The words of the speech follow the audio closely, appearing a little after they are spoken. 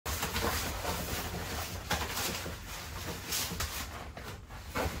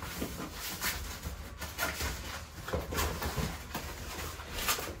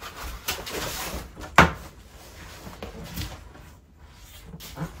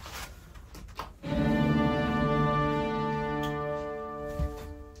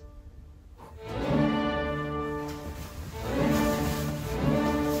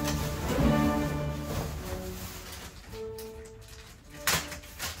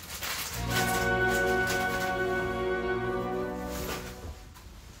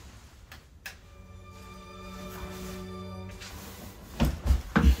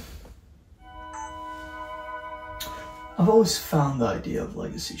I've always found the idea of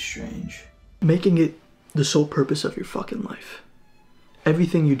legacy strange. Making it the sole purpose of your fucking life.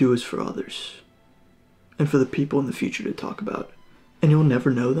 Everything you do is for others. And for the people in the future to talk about. And you'll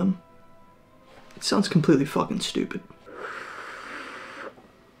never know them. It sounds completely fucking stupid.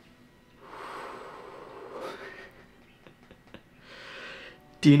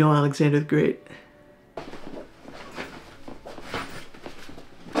 Do you know Alexander the Great?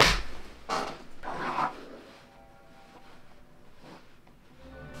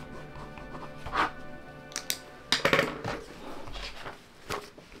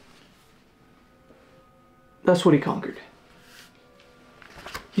 That's what he conquered.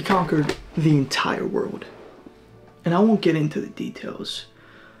 He conquered the entire world. And I won't get into the details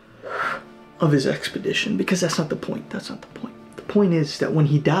of his expedition because that's not the point. That's not the point. The point is that when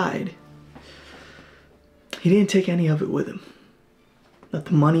he died, he didn't take any of it with him. Not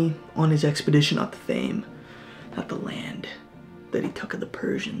the money on his expedition, not the fame, not the land that he took of the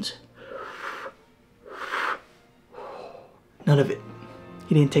Persians. None of it.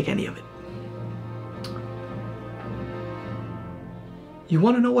 He didn't take any of it. You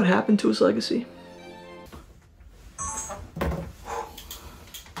want to know what happened to his legacy?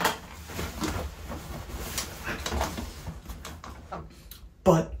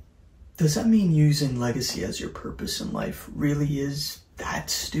 But does that mean using legacy as your purpose in life really is that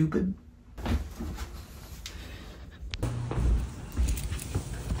stupid?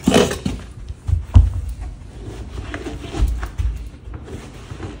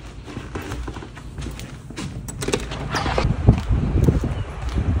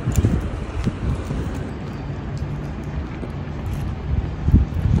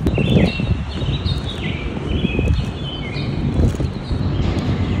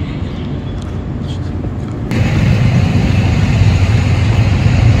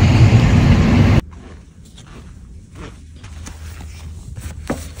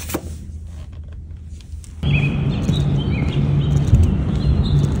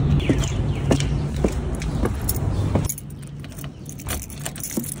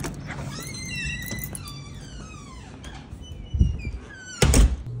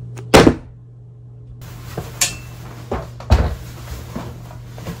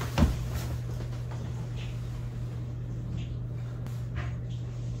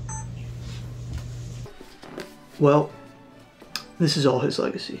 Well, this is all his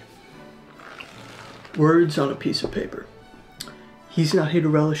legacy. Words on a piece of paper. He's not here to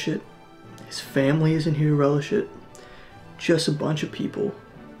relish it. His family isn't here to relish it. Just a bunch of people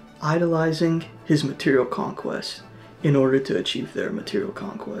idolizing his material conquest in order to achieve their material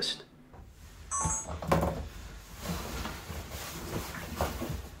conquest.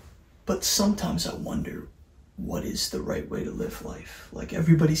 But sometimes I wonder, what is the right way to live life? Like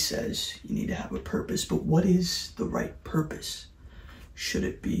everybody says, you need to have a purpose, but what is the right purpose? Should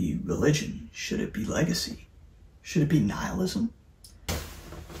it be religion? Should it be legacy? Should it be nihilism?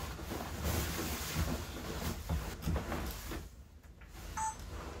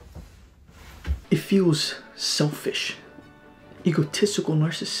 It feels selfish, egotistical,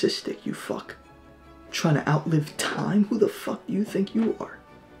 narcissistic, you fuck. Trying to outlive time? Who the fuck do you think you are?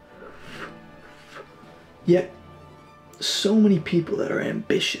 Yet, so many people that are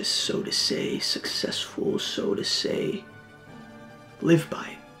ambitious, so to say, successful, so to say, live by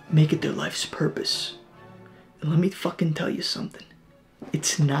it, make it their life's purpose. And let me fucking tell you something.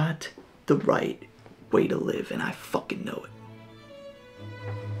 It's not the right way to live, and I fucking know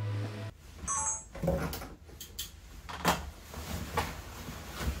it.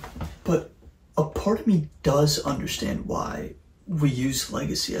 But a part of me does understand why we use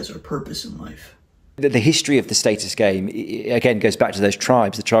legacy as our purpose in life. The history of the status game, again, goes back to those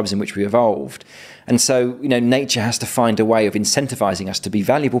tribes, the tribes in which we evolved. And so, you know, nature has to find a way of incentivizing us to be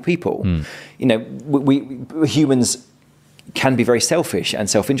valuable people. You know, we humans can be very selfish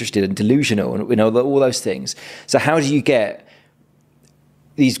and self-interested and delusional and, you know, all those things. So how do you get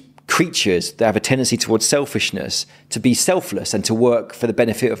these creatures that have a tendency towards selfishness to be selfless and to work for the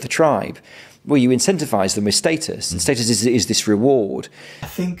benefit of the tribe? Well, you incentivize them with status, and status is this reward. I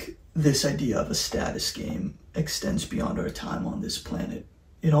think this idea of a status game extends beyond our time on this planet.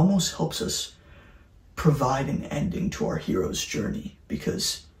 It almost helps us provide an ending to our hero's journey,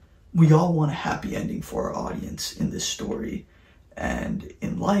 because we all want a happy ending for our audience in this story. And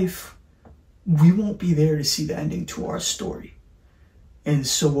in life, we won't be there to see the ending to our story. And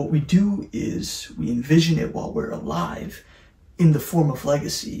so what we do is we envision it while we're alive in the form of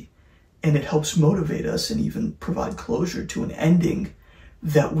legacy, and it helps motivate us and even provide closure to an ending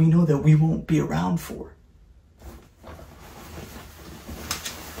that we know that we won't be around for.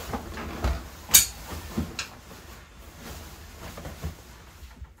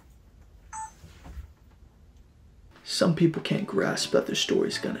 Some people can't grasp that their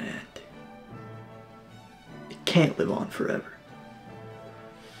story's gonna end. It can't live on forever.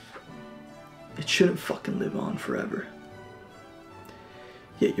 It shouldn't fucking live on forever.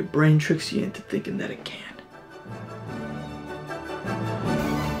 Yet your brain tricks you into thinking that it can.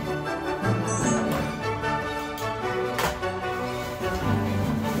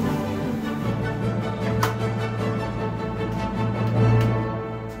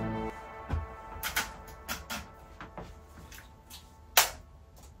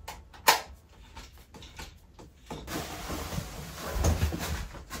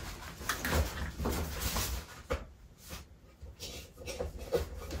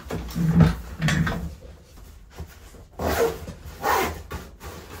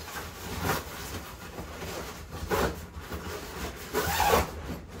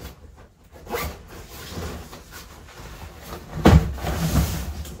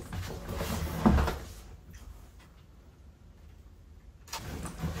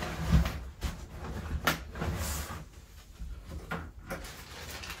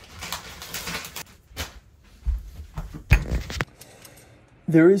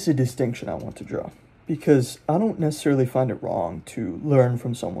 There is a distinction I want to draw, because I don't necessarily find it wrong to learn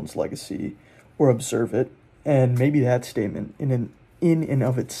from someone's legacy or observe it, and maybe that statement in and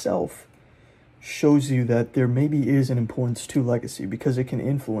of itself shows you that there maybe is an importance to legacy, because it can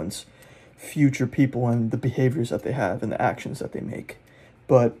influence future people and the behaviors that they have and the actions that they make.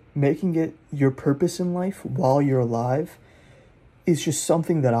 But making it your purpose in life while you're alive is just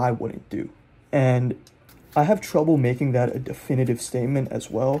something that I wouldn't do. And I have trouble making that a definitive statement as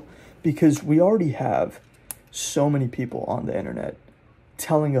well, because we already have so many people on the internet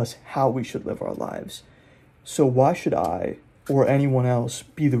telling us how we should live our lives. So why should I or anyone else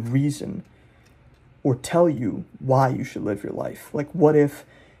be the reason or tell you why you should live your life? Like, what if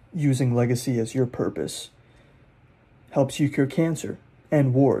using legacy as your purpose helps you cure cancer,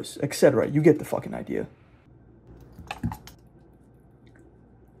 end wars, etc.? You get the fucking idea.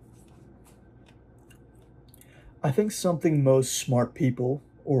 I think something most smart people,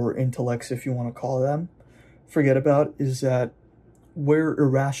 or intellects if you want to call them, forget about is that we're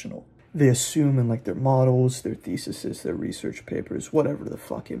irrational. They assume in like their models, their theses, their research papers, whatever the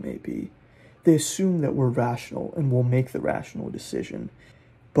fuck it may be, they assume that we're rational and will make the rational decision.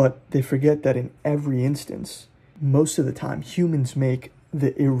 But they forget that in every instance, most of the time, humans make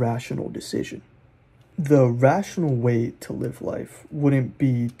the irrational decision. The rational way to live life wouldn't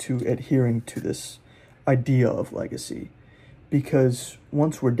be to adhering to this idea of legacy, because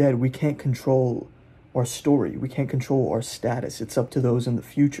once we're dead, we can't control our story, we can't control our status. It's up to those in the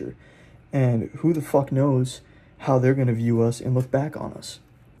future, and who the fuck knows how they're going to view us and look back on us.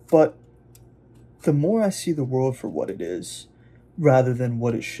 But the more I see the world for what it is rather than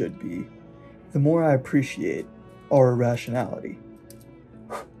what it should be, the more I appreciate our irrationality.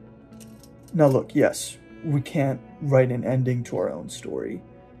 Now look, yes, we can't write an ending to our own story.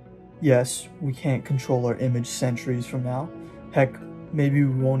 Yes, we can't control our image centuries from now. Heck, maybe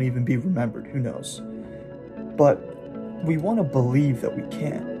we won't even be remembered, who knows. But we want to believe that we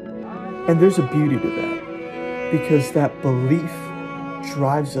can. And there's a beauty to that, because that belief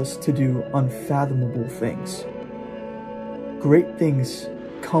drives us to do unfathomable things. Great things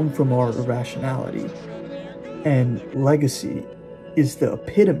come from our irrationality, and legacy is the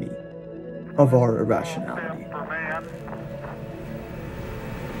epitome of our irrationality.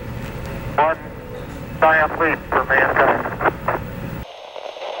 One giant leap for mankind.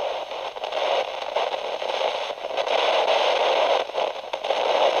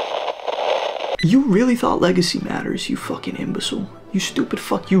 You really thought legacy matters, you fucking imbecile. You stupid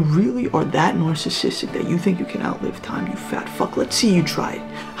fuck. You really are that narcissistic that you think you can outlive time, you fat fuck. Let's see you try it.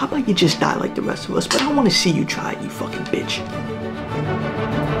 How about you just die like the rest of us? But I want to see you try it, you fucking bitch.